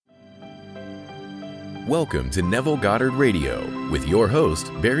Welcome to Neville Goddard Radio with your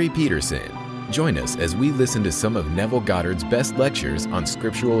host, Barry Peterson. Join us as we listen to some of Neville Goddard's best lectures on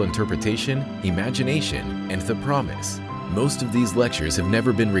scriptural interpretation, imagination, and the promise. Most of these lectures have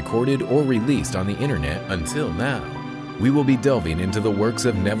never been recorded or released on the internet until now. We will be delving into the works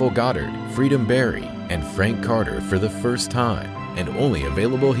of Neville Goddard, Freedom Barry, and Frank Carter for the first time, and only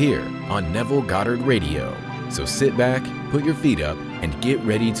available here on Neville Goddard Radio. So sit back, put your feet up, and get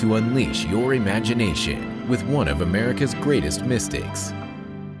ready to unleash your imagination with one of America's greatest mystics.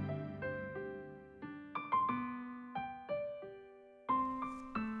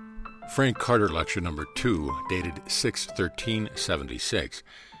 Frank Carter Lecture Number 2, dated 6/13/76.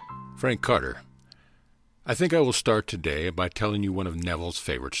 Frank Carter. I think I will start today by telling you one of Neville's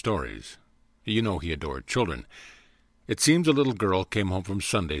favorite stories. You know he adored children. It seems a little girl came home from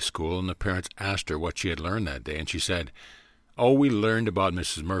Sunday school, and the parents asked her what she had learned that day, and she said, "Oh, we learned about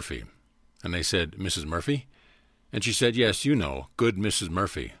Mrs. Murphy." And they said, "Mrs. Murphy?" And she said, "Yes, you know, good Mrs.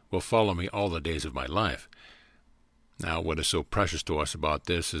 Murphy will follow me all the days of my life." Now, what is so precious to us about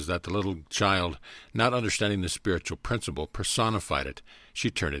this is that the little child, not understanding the spiritual principle, personified it. She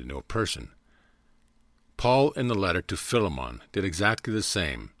turned it into a person. Paul, in the letter to Philemon, did exactly the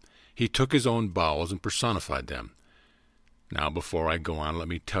same. He took his own bowels and personified them. Now, before I go on, let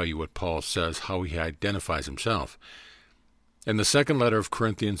me tell you what Paul says, how he identifies himself. In the second letter of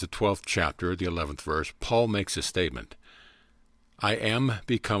Corinthians, the 12th chapter, the 11th verse, Paul makes a statement. I am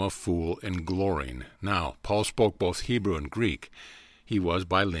become a fool in glorying. Now, Paul spoke both Hebrew and Greek. He was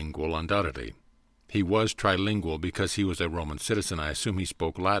bilingual, undoubtedly. He was trilingual because he was a Roman citizen. I assume he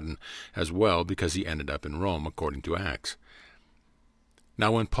spoke Latin as well because he ended up in Rome, according to Acts.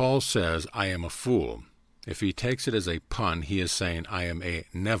 Now, when Paul says, I am a fool, if he takes it as a pun, he is saying, I am a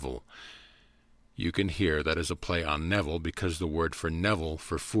Neville. You can hear that is a play on Neville because the word for Neville,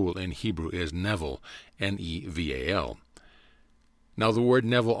 for fool in Hebrew, is Nevel, N-E-V-A-L. Now, the word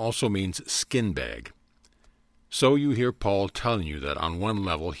Neville also means skin bag. So you hear Paul telling you that on one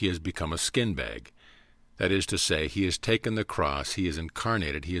level he has become a skin bag. That is to say, he has taken the cross, he is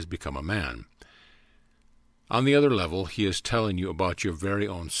incarnated, he has become a man. On the other level, he is telling you about your very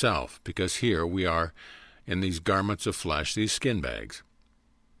own self, because here we are in these garments of flesh, these skin bags.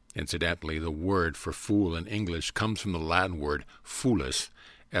 Incidentally, the word for fool in English comes from the Latin word foolis,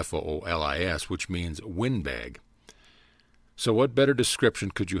 F-O-O-L-I-S, which means windbag. So what better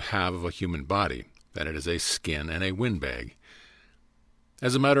description could you have of a human body than it is a skin and a windbag?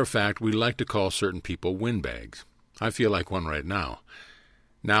 As a matter of fact, we like to call certain people windbags. I feel like one right now.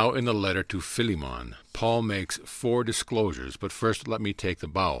 Now, in the letter to Philemon, Paul makes 4 disclosures, but first let me take the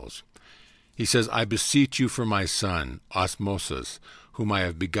bowels. He says, I beseech you for my son, Osmosis, whom I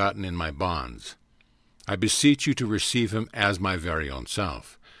have begotten in my bonds. I beseech you to receive him as my very own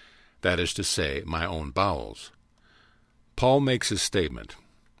self, that is to say, my own bowels. Paul makes his statement.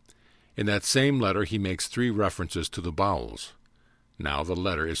 In that same letter, he makes 3 references to the bowels. Now, the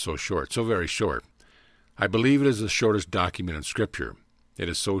letter is so short, so very short. I believe it is the shortest document in Scripture. It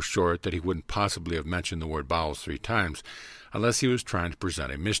is so short that he wouldn't possibly have mentioned the word bowels 3 times unless he was trying to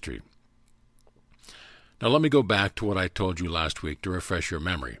present a mystery. Now, let me go back to what I told you last week to refresh your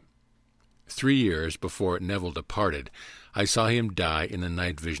memory. 3 years before Neville departed, I saw him die in the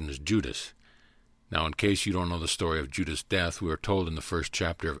night vision as Judas. Now, in case you don't know the story of Judas' death, we are told in the first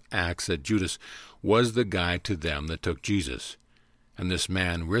chapter of Acts that Judas was the guide to them that took Jesus. And this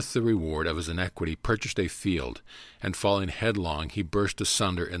man, with the reward of his iniquity, purchased a field, and falling headlong, he burst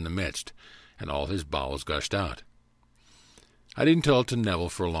asunder in the midst, and all his bowels gushed out. I didn't tell it to Neville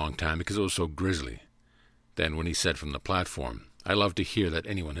for a long time because it was so grisly. Then when he said from the platform, I love to hear that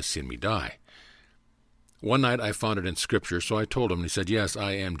anyone has seen me die. One night I found it in Scripture, so I told him, and he said, yes,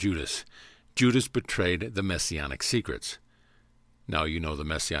 I am Judas. Judas betrayed the Messianic secrets. Now you know the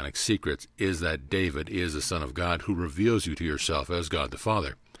Messianic secrets is that David is the Son of God who reveals you to yourself as God the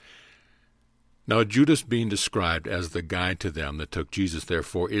Father. Now Judas being described as the guide to them that took Jesus,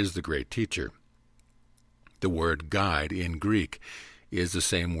 therefore, is the great teacher. The word guide in Greek is the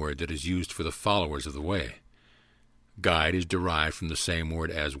same word that is used for the followers of the way. Guide is derived from the same word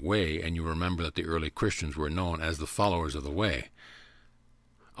as way, and you remember that the early Christians were known as the followers of the way.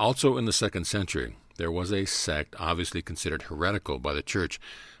 Also in the 2nd century, there was a sect obviously considered heretical by the church,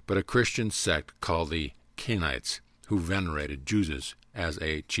 but a Christian sect called the Cainites, who venerated Jesus as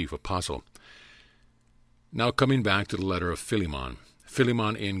a chief apostle. Now coming back to the letter of Philemon.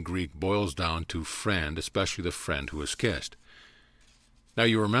 Philemon in Greek boils down to friend, especially the friend who is kissed. Now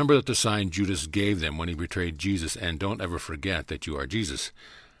you remember that the sign Judas gave them when he betrayed Jesus, and don't ever forget that you are Jesus.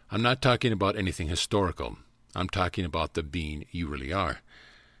 I'm not talking about anything historical. I'm talking about the being you really are.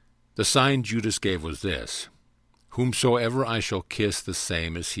 The sign Judas gave was this: "Whomsoever I shall kiss, the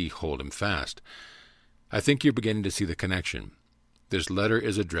same as he hold him fast." I think you're beginning to see the connection. This letter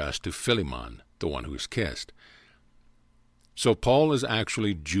is addressed to Philemon, the one who is kissed. So Paul is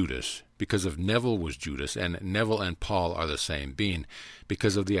actually Judas because of Neville was Judas, and Neville and Paul are the same being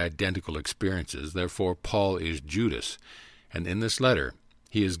because of the identical experiences. Therefore, Paul is Judas. And in this letter,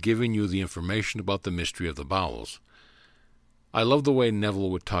 he is giving you the information about the mystery of the bowels. I love the way Neville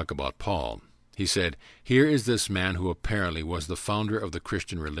would talk about Paul. He said, "Here is this man who apparently was the founder of the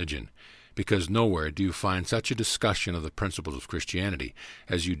Christian religion, because nowhere do you find such a discussion of the principles of Christianity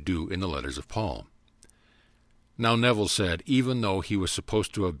as you do in the letters of Paul." Now Neville said, even though he was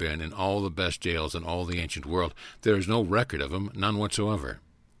supposed to have been in all the best jails in all the ancient world, there is no record of him, none whatsoever.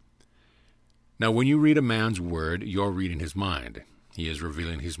 Now when you read a man's word, you're reading his mind. He is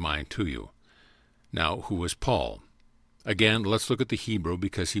revealing his mind to you. Now, who was Paul? Again, let's look at the Hebrew,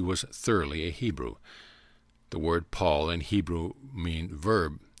 because he was thoroughly a Hebrew. The word Paul in Hebrew means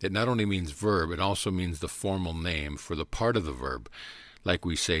verb. It not only means verb, it also means the formal name for the part of the verb, like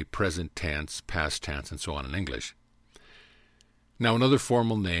we say present tense, past tense, and so on in English. Now, another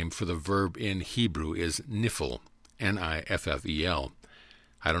formal name for the verb in Hebrew is niffel, Niffel.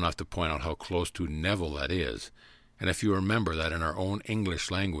 I don't have to point out how close to Neville that is. And if you remember that in our own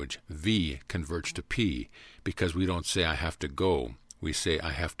English language, V converts to P, because we don't say I have to go, we say I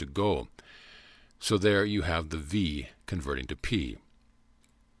have to go. So there you have the V converting to P.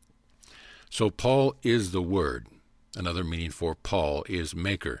 So Paul is the Word. Another meaning for Paul is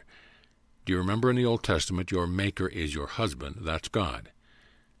maker. Do you remember in the Old Testament, your maker is your husband? That's God.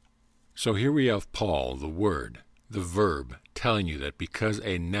 So here we have Paul, the Word, the verb, telling you that because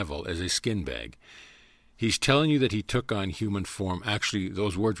a Neville is a skin bag, he's telling you that he took on human form. Actually,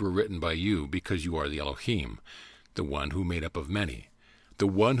 those words were written by you because you are the Elohim, the one who made up of many, the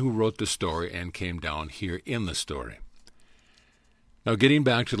one who wrote the story and came down here in the story. Now, getting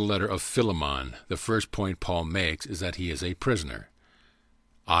back to the letter of Philemon, the first point Paul makes is that he is a prisoner.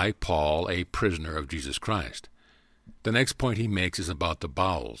 I, Paul, a prisoner of Jesus Christ. The next point he makes is about the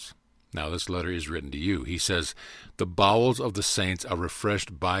bowels. Now, this letter is written to you. He says, "The bowels of the saints are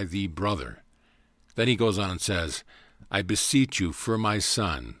refreshed by thee, brother." Then he goes on and says, "I beseech you for my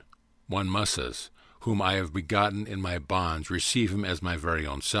son, Onesimus, whom I have begotten in my bonds, receive him as my very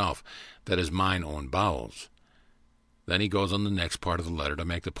own self, that is mine own bowels." Then he goes on the next part of the letter to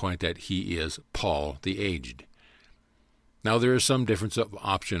make the point that he is Paul the aged. Now there is some difference of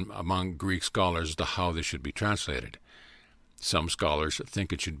opinion among Greek scholars as to how this should be translated. Some scholars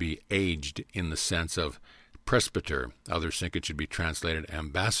think it should be aged in the sense of presbyter. Others think it should be translated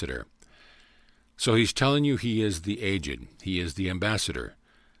ambassador. So he's telling you he is the aged. He is the ambassador.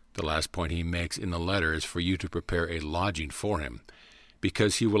 The last point he makes in the letter is for you to prepare a lodging for him,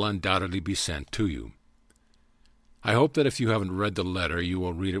 because he will undoubtedly be sent to you. I hope that if you haven't read the letter, you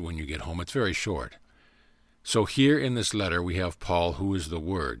will read it when you get home. It's very short. So here in this letter we have Paul, who is the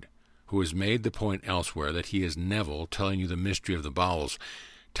Word, who has made the point elsewhere that he is Neville, telling you the mystery of the bowels,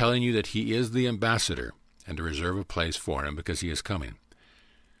 telling you that he is the ambassador, and to reserve a place for him because he is coming.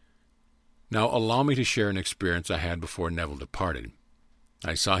 Now allow me to share an experience I had before Neville departed.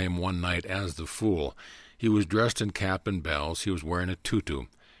 I saw him one night as the Fool. He was dressed in cap and bells. He was wearing a tutu.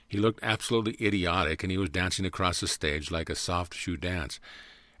 He looked absolutely idiotic, and he was dancing across the stage like a soft shoe dance.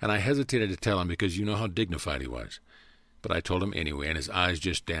 And I hesitated to tell him because you know how dignified he was. But I told him anyway, and his eyes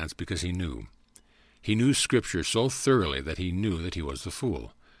just danced because he knew. He knew Scripture so thoroughly that he knew that he was the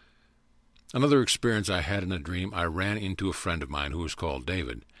Fool. Another experience I had in a dream, I ran into a friend of mine who was called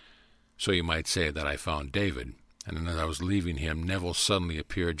David. So you might say that I found David. And then as I was leaving him, Neville suddenly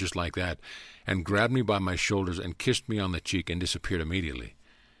appeared just like that, and grabbed me by my shoulders and kissed me on the cheek and disappeared immediately.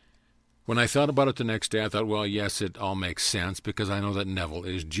 When I thought about it the next day, I thought, well, yes, it all makes sense, because I know that Neville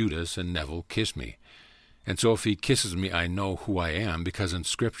is Judas, and Neville kissed me. And so if he kisses me, I know who I am, because in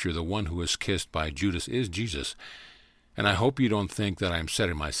Scripture, the one who is kissed by Judas is Jesus. And I hope you don't think that I'm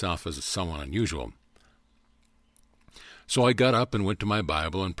setting myself as someone unusual. So I got up and went to my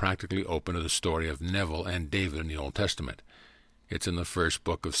Bible and practically opened to the story of Neville and David in the Old Testament. It's in the first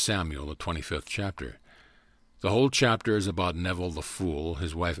book of Samuel, the 25th chapter. The whole chapter is about Neville the Fool,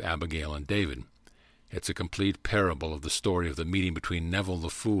 his wife Abigail, and David. It's a complete parable of the story of the meeting between Neville the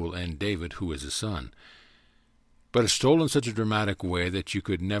Fool and David, who is his son. But it's told in such a dramatic way that you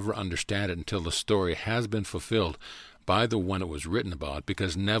could never understand it until the story has been fulfilled by the one it was written about,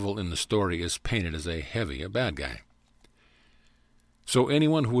 because Neville in the story is painted as a bad guy. So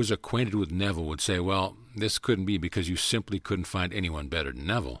anyone who is acquainted with Neville would say, well, this couldn't be because you simply couldn't find anyone better than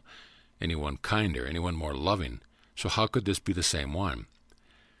Neville, anyone kinder, anyone more loving. So how could this be the same one?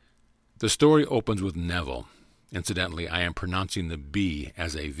 The story opens with Neville. Incidentally, I am pronouncing the B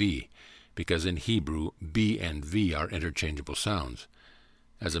as a V, because in Hebrew, B and V are interchangeable sounds.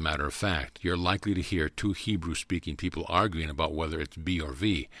 As a matter of fact, you're likely to hear two Hebrew-speaking people arguing about whether it's B or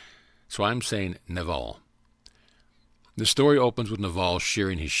V, so I'm saying Neval. The story opens with Neval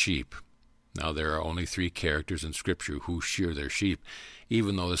shearing his sheep. Now, there are only 3 characters in Scripture who shear their sheep,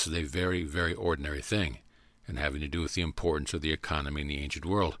 even though this is a very, very ordinary thing, and having to do with the importance of the economy in the ancient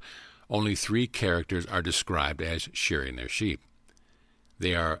world. Only 3 characters are described as shearing their sheep.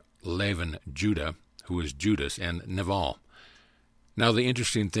 They are Laban, Judah, who is Judas, and Neval. Now, the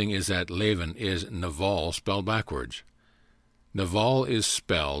interesting thing is that Laban is Neval spelled backwards. Neval is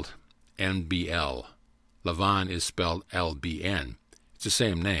spelled NBL. Lavan is spelled LBN. It's the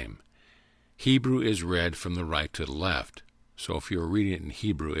same name. Hebrew is read from the right to the left. So if you were reading it in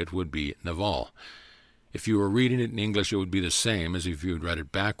Hebrew, it would be Neval. If you were reading it in English, it would be the same as if you had read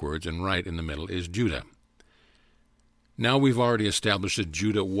it backwards, and right in the middle is Judah. Now we've already established that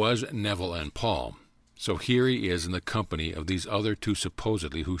Judah was Neville and Paul. So here he is in the company of these other 2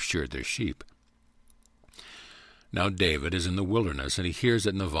 supposedly who sheared their sheep. Now David is in the wilderness, and he hears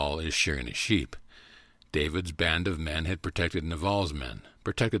that Nabal is shearing his sheep. David's band of men had protected Nabal's men,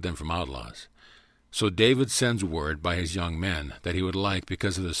 protected them from outlaws. So David sends word by his young men that he would like,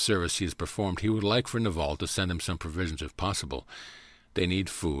 because of the service he has performed, he would like for Nabal to send him some provisions if possible. They need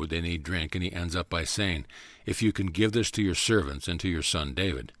food, they need drink, and he ends up by saying, "If you can give this to your servants and to your son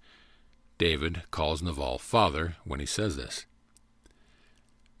David." David calls Nabal father when he says this.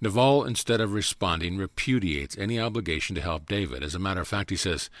 Nabal, instead of responding, repudiates any obligation to help David. As a matter of fact, he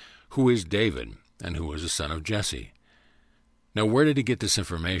says, "Who is David, and who is the son of Jesse?" Now, where did he get this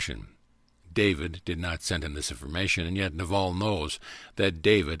information? David did not send him this information, and yet Nabal knows that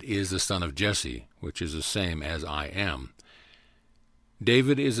David is the son of Jesse, which is the same as I am.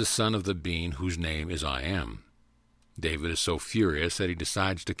 David is the son of the being whose name is I am. David is so furious that he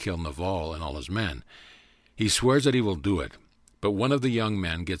decides to kill Nabal and all his men. He swears that he will do it, but one of the young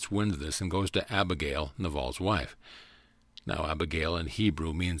men gets wind of this and goes to Abigail, Nabal's wife. Now, Abigail in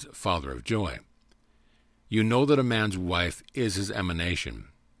Hebrew means father of joy. You know that a man's wife is his emanation,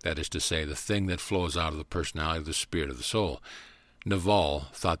 that is to say, the thing that flows out of the personality of the spirit of the soul. Nabal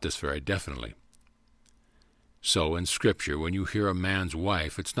thought this very definitely. So, in Scripture, when you hear a man's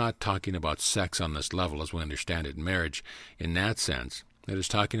wife, it's not talking about sex on this level as we understand it in marriage. In that sense, it is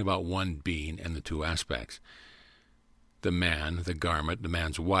talking about one being and the 2 aspects. The man, the garment, the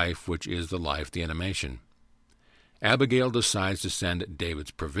man's wife, which is the life, the animation. Abigail decides to send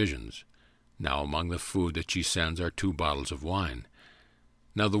David's provisions. Now, among the food that she sends are 2 bottles of wine.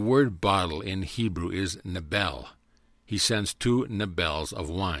 Now, the word bottle in Hebrew is nebel. He sends 2 nebels of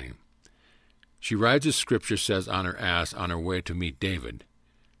wine. She rides, as Scripture says, on her ass on her way to meet David.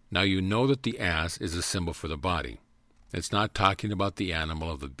 Now you know that the ass is a symbol for the body. It's not talking about the animal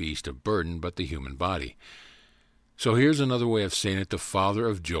of the beast of burden, but the human body. So here's another way of saying it. The Father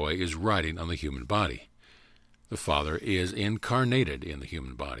of joy is riding on the human body. The Father is incarnated in the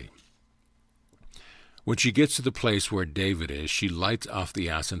human body. When she gets to the place where David is, she lights off the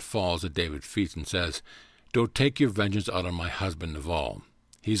ass and falls at David's feet and says, "Don't take your vengeance out on my husband Nabal.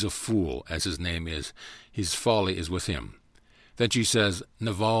 He's a fool, as his name is. His folly is with him." Then she says,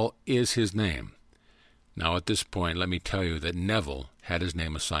 "Nabal is his name." Now at this point, let me tell you that Neville had his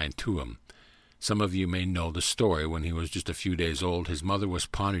name assigned to him. Some of you may know the story. When he was just a few days old, his mother was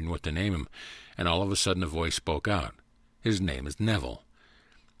pondering what to name him, and all of a sudden a voice spoke out. "His name is Neville."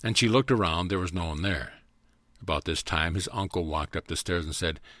 And she looked around. There was no one there. About this time, his uncle walked up the stairs and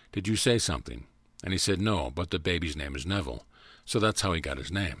said, "Did you say something?" And he said, "No, but the baby's name is Neville." So that's how he got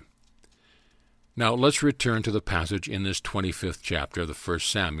his name. Now let's return to the passage in this 25th chapter of the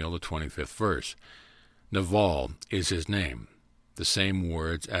 1 Samuel, the 25th verse. Nabal is his name, the same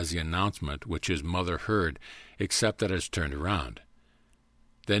words as the announcement which his mother heard, except that it's turned around.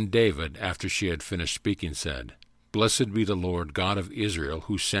 Then David, after she had finished speaking, said, "Blessed be the Lord God of Israel,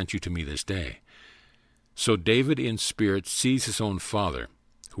 who sent you to me this day." So David in spirit sees his own father,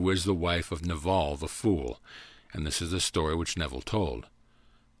 who is the wife of Nabal the fool, and this is the story which Neville told.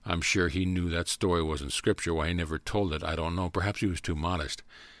 I'm sure he knew that story was in Scripture. Why he never told it, I don't know. Perhaps he was too modest.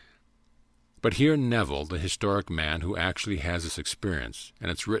 But here Neville, the historic man who actually has this experience, and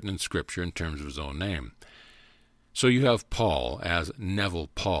it's written in Scripture in terms of his own name. So you have Paul as Neville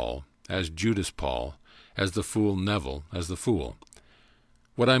Paul, as Judas Paul, as the fool Neville, as the fool.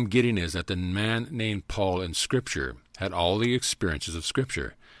 What I'm getting is that the man named Paul in Scripture had all the experiences of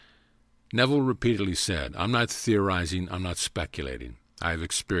Scripture. Neville repeatedly said, "I'm not theorizing, I'm not speculating. I have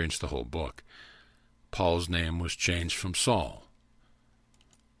experienced the whole book." Paul's name was changed from Saul.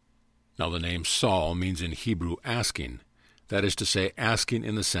 Now the name Saul means in Hebrew asking. That is to say, asking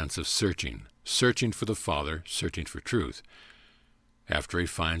in the sense of searching for the Father, searching for truth. After he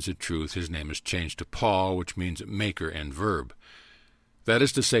finds the truth, his name is changed to Paul, which means maker and verb. That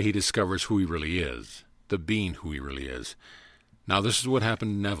is to say, he discovers who he really is, the being who he really is. Now this is what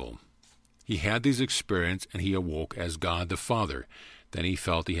happened to Neville. He had these experiences and he awoke as God the Father. Then he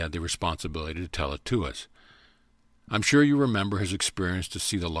felt he had the responsibility to tell it to us. I'm sure you remember his experience to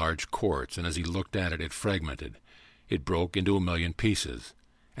see the large quartz, and as he looked at it, it fragmented. It broke into 1,000,000 pieces.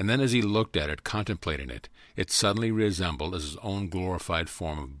 And then as he looked at it, contemplating it, it suddenly resembled as his own glorified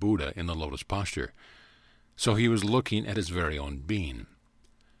form of Buddha in the lotus posture. So he was looking at his very own being.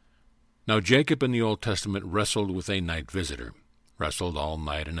 Now Jacob in the Old Testament wrestled with a night visitor, wrestled all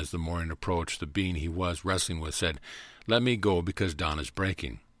night, and as the morning approached, the being he was wrestling with said, "Let me go because dawn is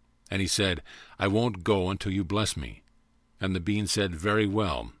breaking." And he said, "I won't go until you bless me." And the being said, "Very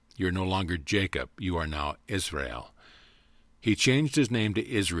well, you're no longer Jacob, you are now Israel." He changed his name to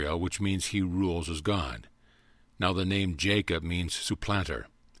Israel, which means he rules as God. Now the name Jacob means supplanter,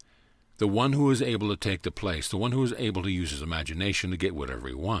 the one who is able to take the place, the one who is able to use his imagination to get whatever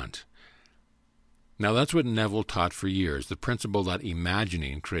he wants. Now that's what Neville taught for years, the principle that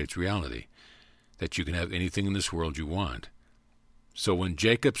imagining creates reality, that you can have anything in this world you want. So when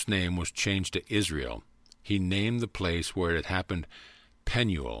Jacob's name was changed to Israel, he named the place where it happened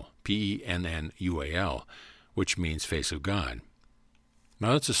Penuel, Pennual, which means face of God.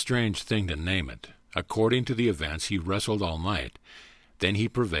 Now that's a strange thing to name it. According to the events, he wrestled all night. Then he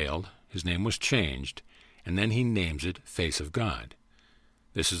prevailed, his name was changed, and then he names it face of God.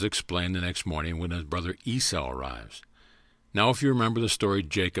 This is explained the next morning when his brother Esau arrives. Now if you remember the story,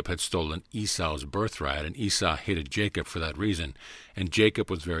 Jacob had stolen Esau's birthright, and Esau hated Jacob for that reason, and Jacob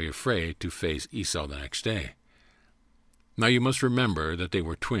was very afraid to face Esau the next day. Now you must remember that they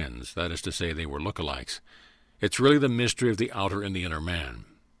were twins, that is to say, they were lookalikes. It's really the mystery of the outer and the inner man.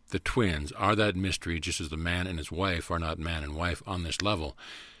 The twins are that mystery, just as the man and his wife are not man and wife on this level,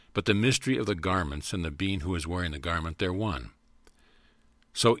 but the mystery of the garments and the being who is wearing the garment, they're one.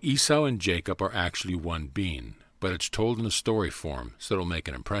 So Esau and Jacob are actually one being, but it's told in a story form, so it'll make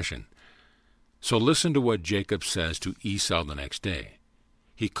an impression. So listen to what Jacob says to Esau the next day.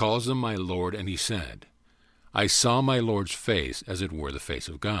 He calls him my Lord, and he said, "I saw my Lord's face as it were the face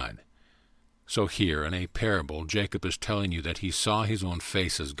of God." So here, in a parable, Jacob is telling you that he saw his own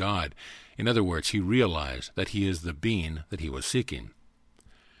face as God. In other words, he realized that he is the being that he was seeking.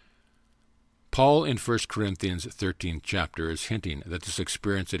 Paul in 1 Corinthians 13th chapter is hinting that this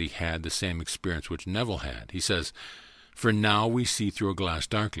experience that he had, the same experience which Neville had. He says, "For now we see through a glass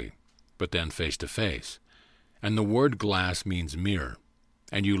darkly, but then face to face." And the word glass means mirror.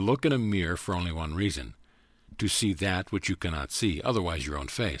 And you look in a mirror for only one reason, to see that which you cannot see, otherwise your own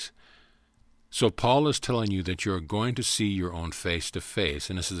face. So Paul is telling you that you're going to see your own face to face,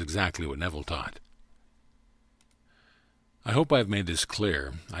 and this is exactly what Neville taught. I hope I've made this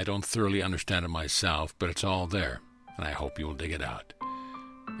clear. I don't thoroughly understand it myself, but it's all there, and I hope you will dig it out.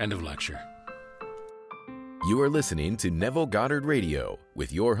 End of lecture. You are listening to Neville Goddard Radio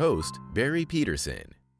with your host, Barry Peterson.